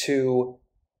 to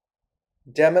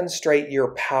demonstrate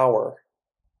your power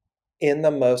in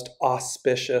the most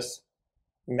auspicious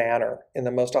manner, in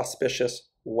the most auspicious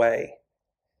way.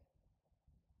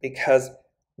 Because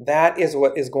that is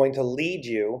what is going to lead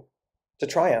you to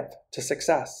triumph, to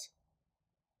success.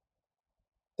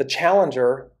 The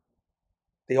challenger,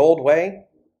 the old way,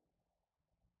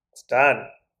 it's done.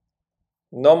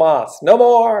 No mas, no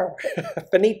more,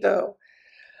 finito.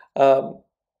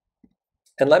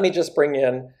 And let me just bring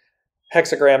in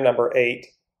hexagram number 8,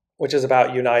 which is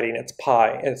about uniting. It's pi,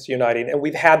 and it's uniting. And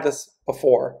we've had this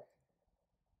before.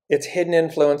 Its hidden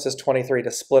influence is 23,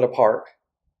 to split apart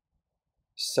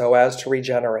so as to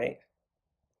regenerate.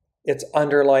 Its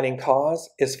underlining cause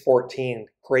is 14,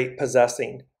 great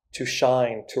possessing, to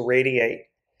shine, to radiate.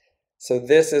 So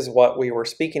this is what we were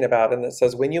speaking about. And it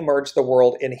says, when you merge the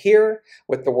world in here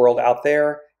with the world out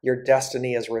there, your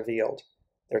destiny is revealed.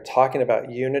 They're talking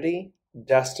about unity,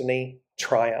 destiny,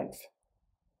 triumph.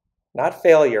 Not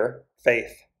failure,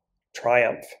 faith,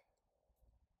 triumph.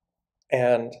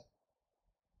 And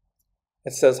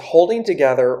it says holding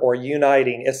together or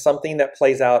uniting is something that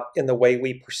plays out in the way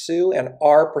we pursue and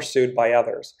are pursued by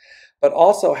others, but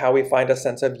also how we find a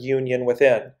sense of union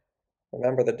within.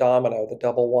 Remember the domino, the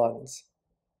double ones,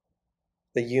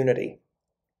 the unity.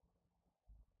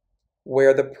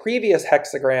 Where the previous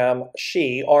hexagram,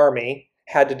 she, army,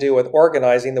 had to do with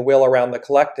organizing the will around the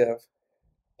collective,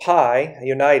 pi,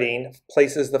 uniting,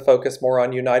 places the focus more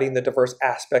on uniting the diverse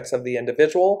aspects of the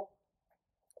individual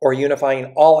or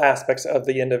unifying all aspects of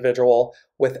the individual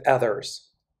with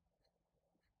others.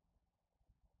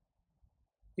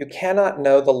 You cannot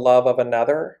know the love of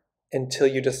another until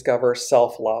you discover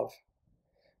self-love.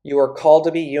 You are called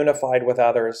to be unified with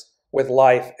others, with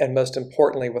life, and most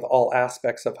importantly, with all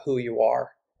aspects of who you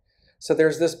are. So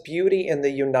there's this beauty in the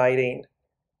uniting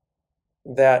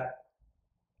that,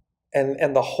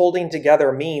 and the holding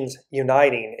together means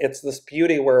uniting. It's this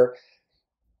beauty where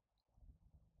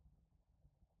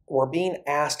we're being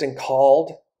asked and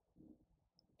called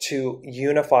to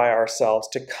unify ourselves,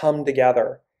 to come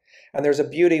together. And there's a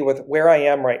beauty with where I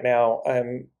am right now.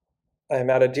 I'm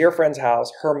at a dear friend's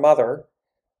house. Her mother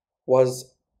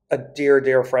was a dear,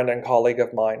 dear friend and colleague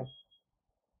of mine.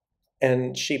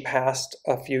 And she passed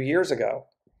a few years ago.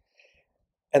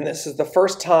 And this is the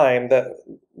first time that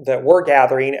we're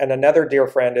gathering, and another dear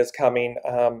friend is coming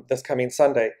this coming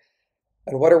Sunday.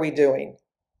 And what are we doing?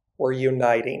 We're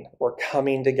uniting. We're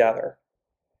coming together.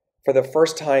 For the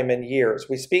first time in years.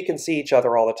 We speak and see each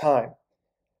other all the time.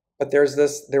 But there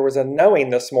was a knowing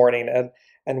this morning,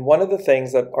 and one of the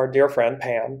things that our dear friend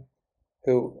Pam,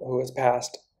 who has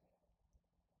passed,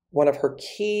 one of her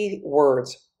key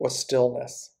words was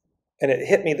stillness. And it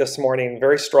hit me this morning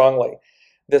very strongly,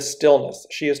 this stillness.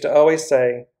 She used to always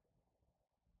say,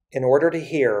 in order to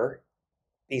hear,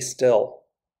 be still.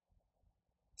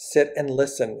 Sit and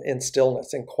listen in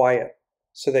stillness and quiet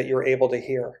so that you're able to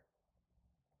hear.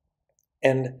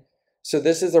 And so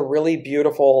this is a really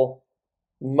beautiful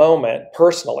moment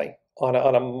personally on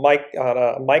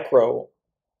a micro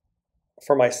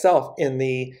for myself in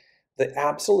the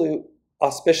absolute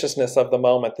auspiciousness of the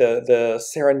moment, the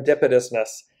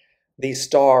serendipitousness, these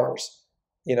stars,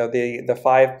 the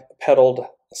five-petaled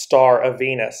star of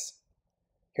Venus.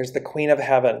 Here's the Queen of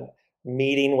Heaven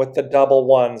meeting with the double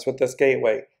ones with this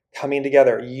gateway, coming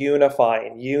together,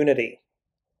 unifying, unity,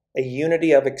 a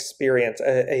unity of experience,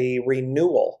 a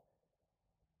renewal,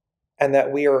 and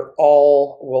that we are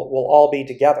all will all be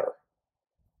together.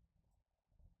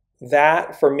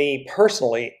 That, for me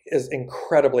personally, is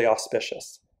incredibly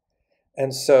auspicious.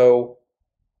 And so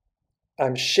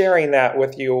I'm sharing that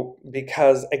with you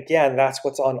because, again, that's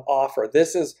what's on offer.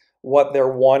 This is what they're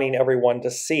wanting everyone to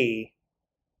see,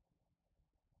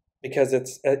 because it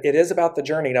is about the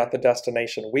journey, not the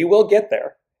destination. We will get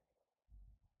there.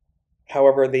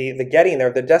 However, the getting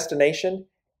there, the destination,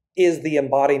 is the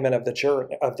embodiment of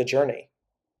the journey.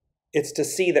 It's to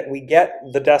see that we get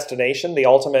the destination, the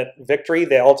ultimate victory,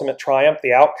 the ultimate triumph,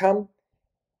 the outcome,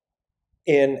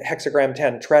 in hexagram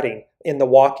 10, treading, in the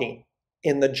walking,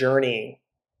 in the journeying.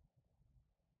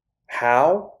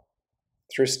 How?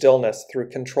 Through stillness, through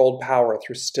controlled power,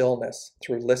 through stillness,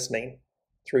 through listening,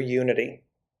 through unity,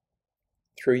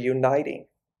 through uniting.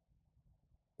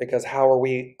 Because how are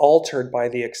we altered by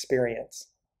the experience?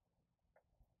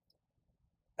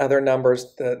 Other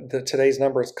numbers, today's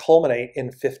numbers culminate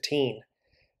in 15.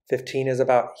 15 is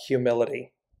about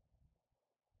humility.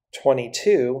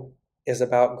 22 is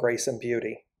about grace and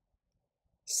beauty.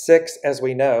 6, as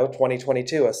we know,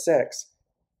 2022, a 6,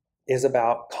 is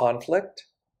about conflict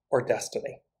or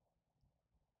destiny.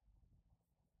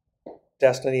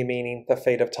 Destiny meaning the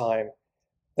fate of time.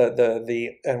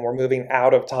 And we're moving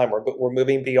out of time. We're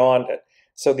moving beyond it.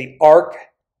 So the arc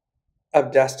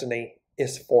of destiny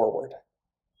is forward.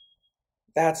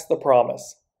 That's the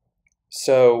promise.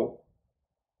 So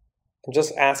I'm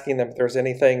just asking them if there's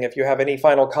anything, if you have any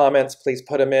final comments, please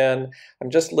put them in. I'm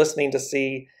just listening to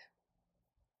see,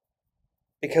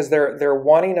 because they're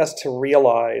wanting us to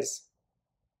realize,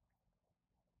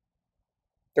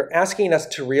 they're asking us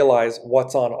to realize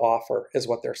what's on offer, is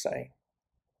what they're saying.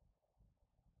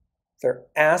 They're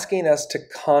asking us to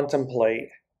contemplate,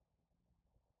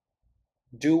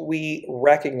 do we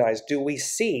recognize, do we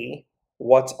see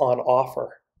what's on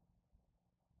offer?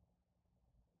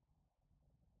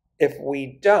 If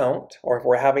we don't, or if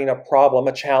we're having a problem,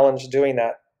 a challenge doing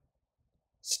that,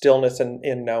 stillness in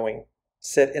knowing.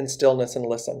 Sit in stillness and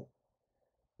listen.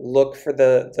 Look for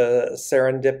the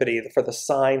serendipity, for the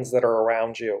signs that are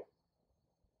around you.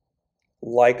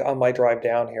 Like on my drive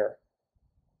down here,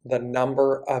 the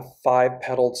number of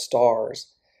 5-petaled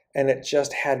stars. And it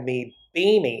just had me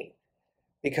beaming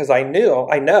because I know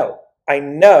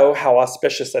how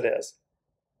auspicious it is.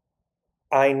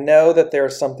 I know that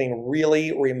there's something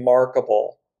really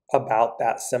remarkable about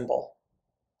that symbol.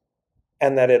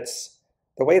 And that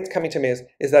the way it's coming to me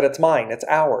is that it's mine, it's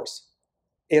ours.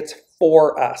 It's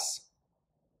for us.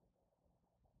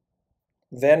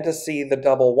 Then to see the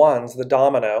double ones, the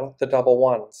domino, the double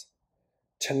ones,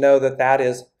 to know that that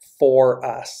is for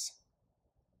us.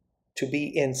 To be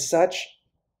in such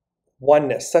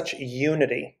oneness, such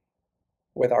unity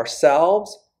with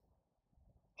ourselves,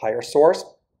 higher source,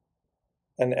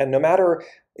 and no matter,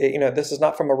 this is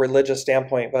not from a religious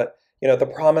standpoint, but,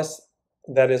 the promise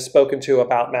that is spoken to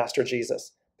about Master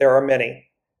Jesus. There are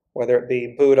many, whether it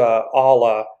be Buddha,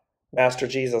 Allah, Master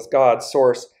Jesus, God,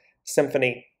 Source,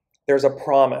 Symphony. There's a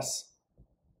promise.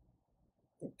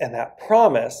 And that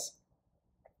promise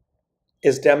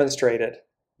is demonstrated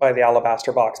by the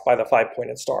alabaster box, by the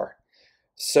 5-pointed star.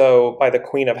 So by the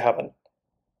Queen of Heaven.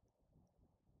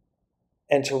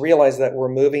 And to realize that we're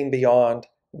moving beyond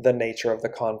the nature of the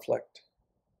conflict.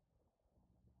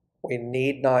 We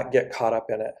need not get caught up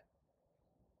in it.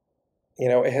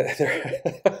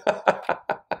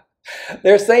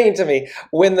 They're saying to me,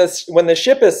 when the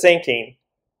ship is sinking,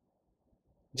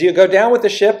 do you go down with the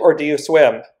ship or do you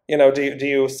swim? Do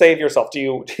you save yourself?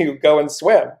 Do you go and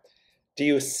swim? Do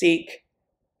you seek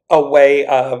a way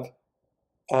of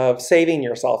saving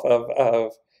yourself,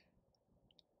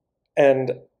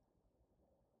 and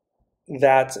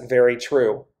that's very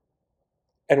true.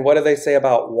 And what do they say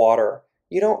about water?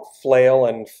 You don't flail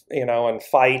and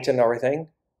fight and everything.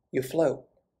 You float.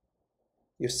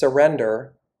 You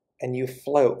surrender and you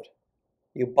float.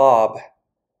 You bob.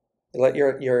 You let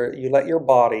your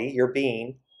body, your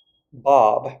being,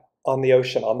 bob on the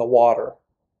ocean, on the water,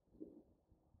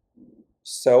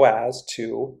 so as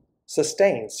to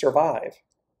sustain, survive,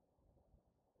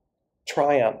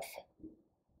 triumph.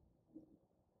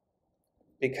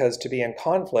 Because to be in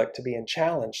conflict, to be in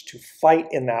challenge, to fight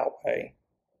in that way,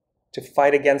 to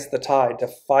fight against the tide,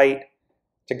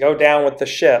 to go down with the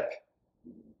ship.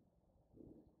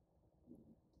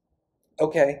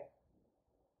 Okay.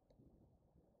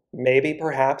 Maybe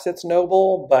perhaps it's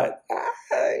noble, but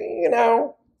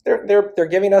they're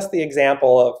giving us the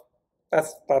example of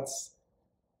that's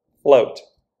float.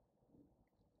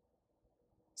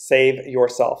 Save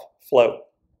yourself, float.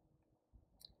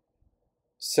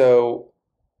 So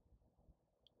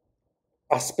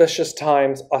auspicious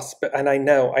times, and I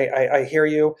know, I hear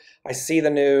you, I see the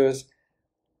news,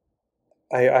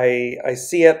 I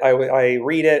see it, I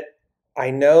read it, I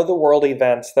know the world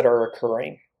events that are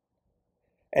occurring,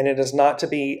 and it is not to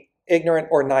be ignorant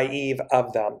or naive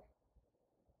of them.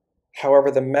 However,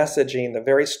 the messaging, the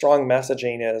very strong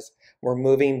messaging is, we're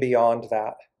moving beyond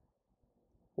that.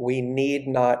 We need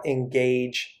not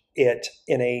engage it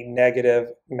in a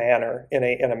negative manner, in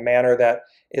a manner that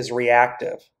is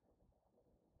reactive.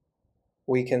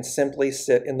 We can simply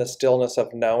sit in the stillness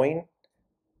of knowing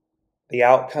the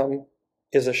outcome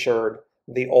is assured.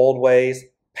 The old ways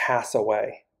pass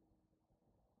away.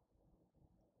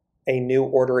 A new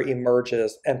order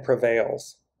emerges and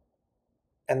prevails.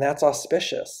 And that's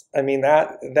auspicious. I mean,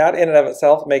 that in and of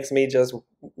itself makes me just,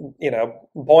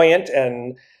 buoyant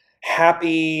and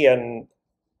happy, and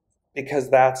because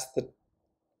that's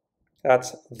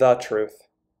the truth.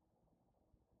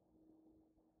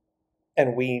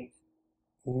 And we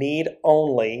need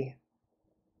only,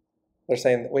 they're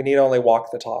saying we need only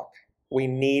walk the talk. We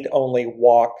need only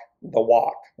walk the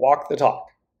walk, walk the talk.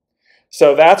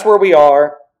 So that's where we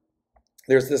are.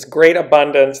 There's this great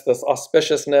abundance, this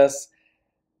auspiciousness,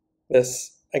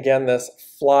 this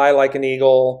fly like an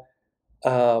eagle.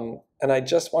 And I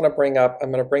just want to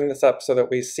I'm going to bring this up so that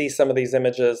we see some of these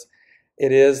images.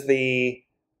 It is the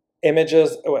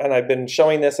images, and I've been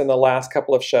showing this in the last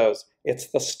couple of shows. It's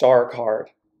the star card.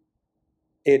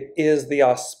 It is the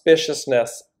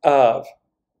auspiciousness of,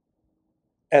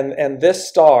 and this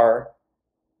star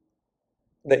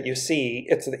that you see,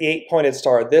 it's the 8-pointed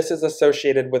star. This is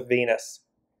associated with Venus.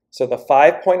 So the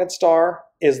 5-pointed star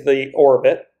is the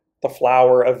orbit, the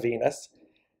flower of Venus,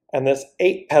 and this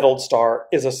 8-petaled star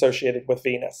is associated with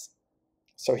Venus.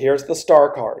 So here's the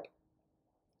star card.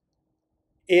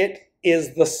 It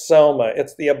is the soma,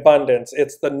 it's the abundance,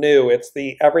 it's the new, it's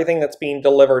the everything that's being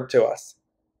delivered to us.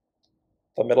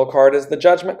 The middle card is the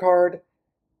judgment card.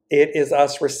 It is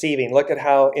us receiving. Look at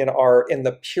how in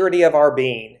the purity of our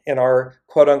being, in our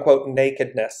quote-unquote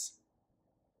nakedness,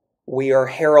 we are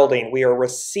heralding, we are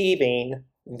receiving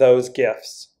those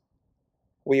gifts.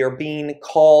 We are being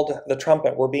called the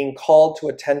trumpet. We're being called to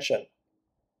attention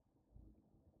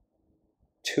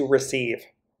to receive.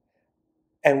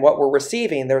 And what we're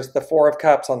receiving, there's the Four of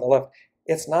Cups on the left.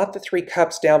 It's not the three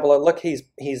cups down below. Look, he's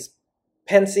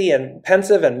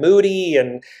pensive and moody,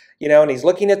 and and he's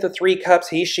looking at the three cups.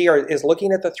 He, she is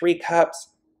looking at the three cups,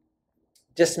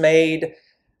 dismayed,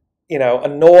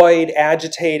 annoyed,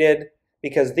 agitated,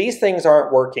 because these things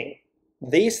aren't working.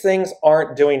 These things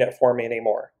aren't doing it for me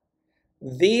anymore.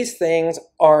 These things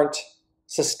aren't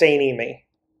sustaining me.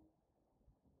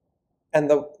 And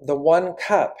the one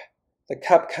cup, the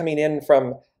cup coming in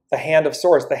from the hand of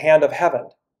source, the hand of heaven,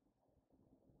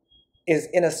 is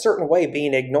in a certain way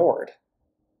being ignored.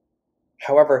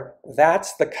 However,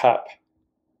 that's the cup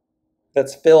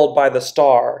that's filled by the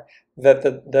star that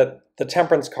the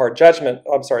temperance card,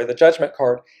 the judgment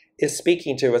card is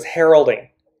speaking to, is heralding.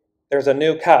 There's a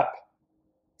new cup.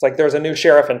 It's like there's a new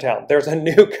sheriff in town. There's a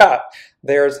new cup.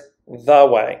 There's the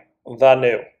way, the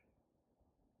new.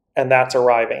 And that's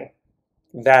arriving.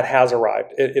 That has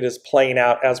arrived. It is playing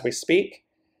out as we speak.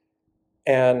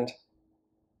 And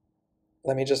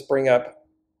let me just bring up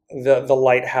the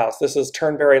lighthouse. This is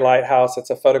Turnberry Lighthouse. It's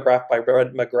a photograph by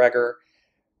Red McGregor.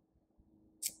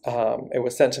 It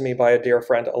was sent to me by a dear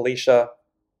friend, Alicia.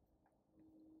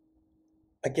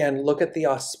 Again, look at the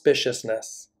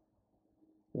auspiciousness,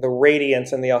 the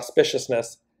radiance and the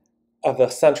auspiciousness of the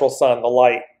central sun, the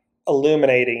light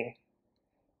illuminating.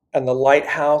 And the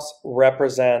lighthouse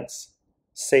represents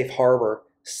safe harbor,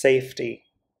 safety,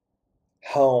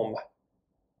 home,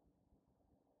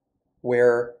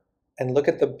 and look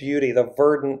at the beauty, the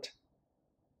verdant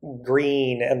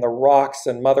green and the rocks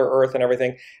and Mother Earth and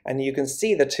everything. And you can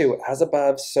see the two, as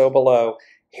above, so below.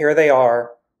 Here they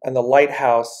are, and the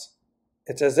lighthouse,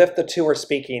 it's as if the two are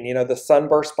speaking. The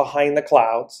sunburst behind the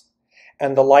clouds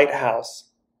and the lighthouse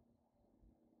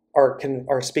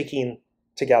are speaking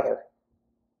together.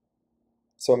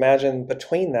 So imagine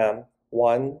between them,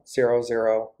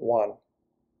 1001.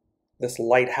 This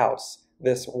lighthouse,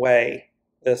 this way,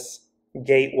 this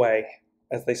gateway,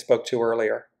 as they spoke to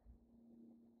earlier.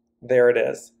 There it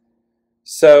is.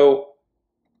 So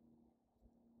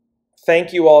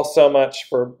thank you all so much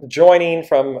for joining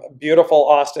from beautiful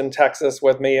Austin, Texas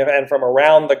with me, and from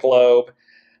around the globe.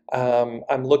 I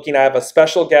have a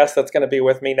special guest that's going to be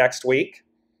with me next week.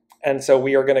 And so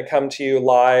we are going to come to you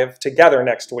live together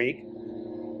next week.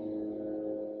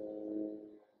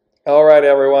 All right,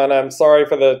 everyone. I'm sorry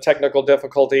for the technical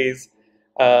difficulties.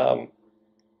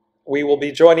 We will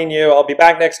be joining you. I'll be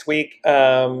back next week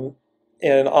in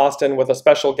Austin with a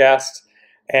special guest.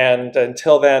 And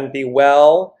until then, be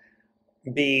well,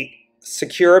 be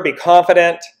secure, be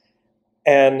confident,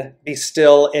 and be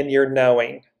still in your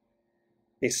knowing.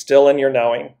 Be still in your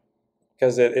knowing,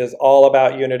 because it is all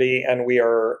about unity, and we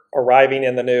are arriving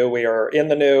in the new. We are in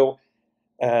the new,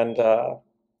 and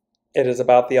it is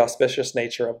about the auspicious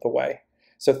nature of the way.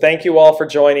 So thank you all for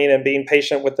joining and being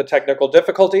patient with the technical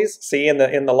difficulties. See, in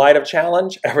the light of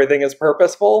challenge, everything is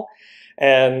purposeful.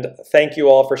 And thank you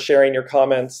all for sharing your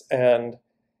comments, and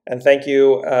thank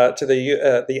you to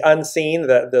the unseen,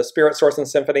 the Spirit, Source, and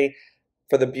Symphony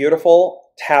for the beautiful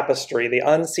tapestry, the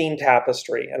unseen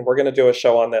tapestry. And we're going to do a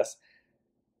show on this.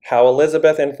 How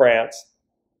Elizabeth in France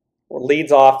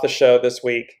leads off the show this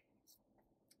week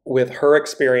with her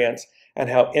experience and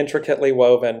how intricately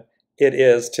woven it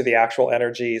is to the actual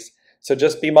energies. So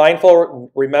just be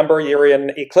mindful. Remember, you're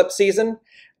in eclipse season,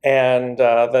 and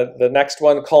the next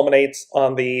one culminates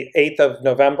on the 8th of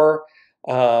November,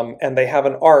 and they have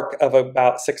an arc of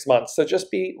about 6 months. So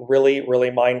just be really,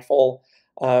 really mindful,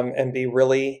 and be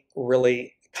really,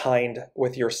 really kind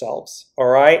with yourselves. All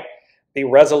right? Be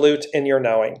resolute in your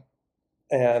knowing.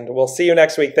 And we'll see you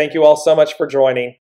next week. Thank you all so much for joining.